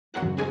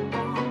Hi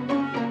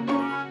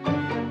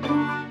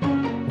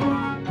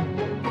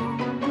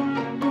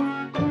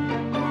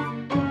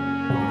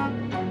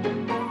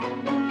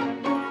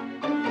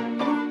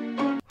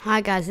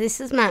guys,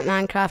 this is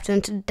Macminecraft,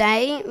 and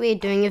today we're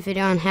doing a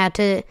video on how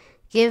to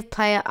give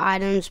player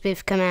items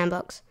with command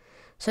blocks.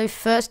 So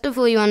first of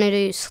all, you want to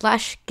do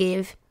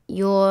 /give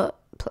your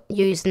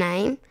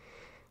username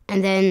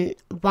and then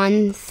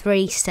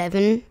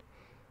 137,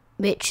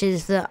 which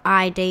is the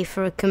ID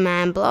for a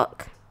command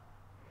block.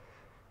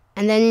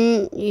 And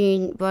then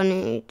you want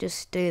to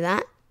just do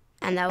that,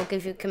 and that will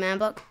give you a command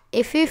block.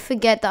 If you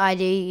forget the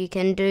ID, you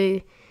can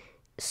do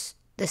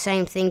the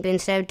same thing, but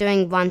instead of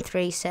doing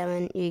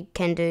 137, you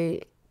can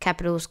do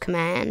capitals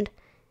command.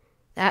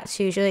 That's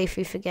usually if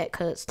you forget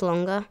because it's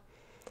longer.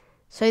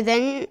 So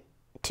then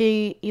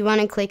you want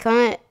to click on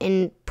it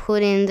and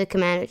put in the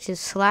command, which is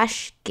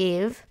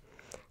 /give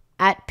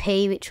at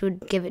P, which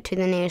would give it to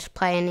the nearest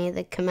player near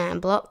the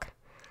command block.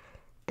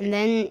 And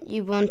then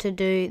you want to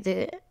do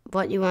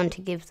what you want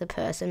to give the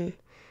person.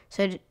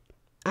 So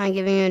I'm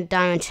giving you a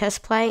diamond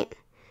chest plate.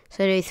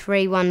 So do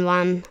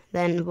 311,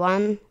 then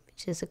 1,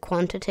 which is a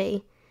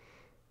quantity.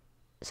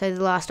 So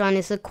the last one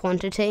is the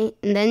quantity.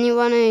 And then you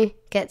want to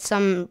get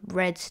some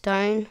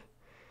redstone,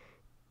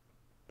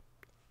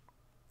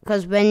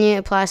 because when you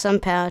apply some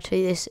power to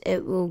this,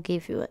 it will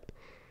give you it.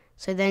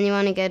 So then you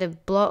want to get a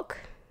block,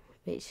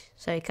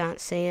 so you can't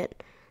see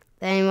it.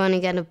 Then you want to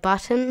get a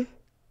button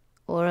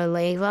or a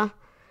lever.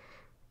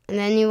 And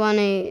then you want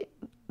to,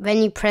 when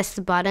you press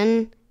the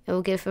button, it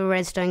will give a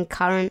redstone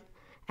current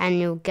and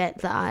you'll get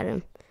the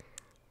item.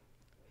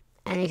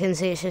 And you can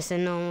see it's just a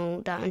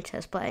normal diamond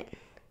chest plate.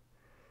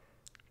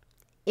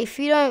 If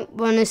you don't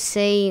want to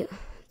see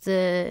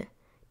the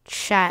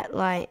chat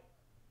like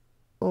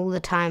all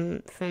the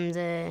time from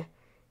the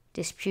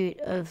dispute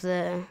of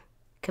the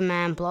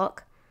command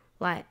block,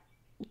 like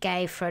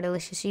gay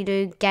Fredalicious, you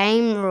do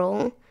game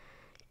rule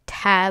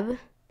tab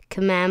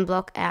command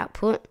block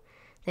output,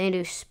 then you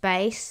do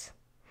space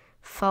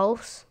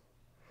false,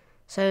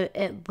 so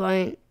it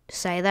won't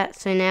say that.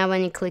 So now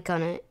when you click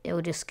on it, it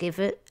will just give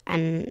it,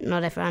 and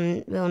not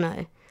everyone will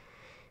know,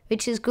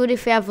 which is good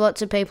if you have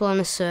lots of people on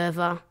a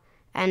server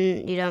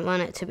and you don't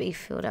want it to be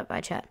filled up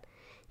by chat.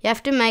 You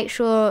have to make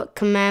sure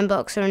command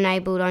blocks are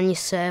enabled on your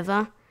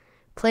server.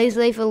 Please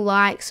leave a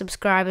like,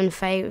 subscribe and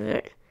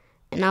favourite,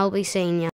 and I'll be seeing you.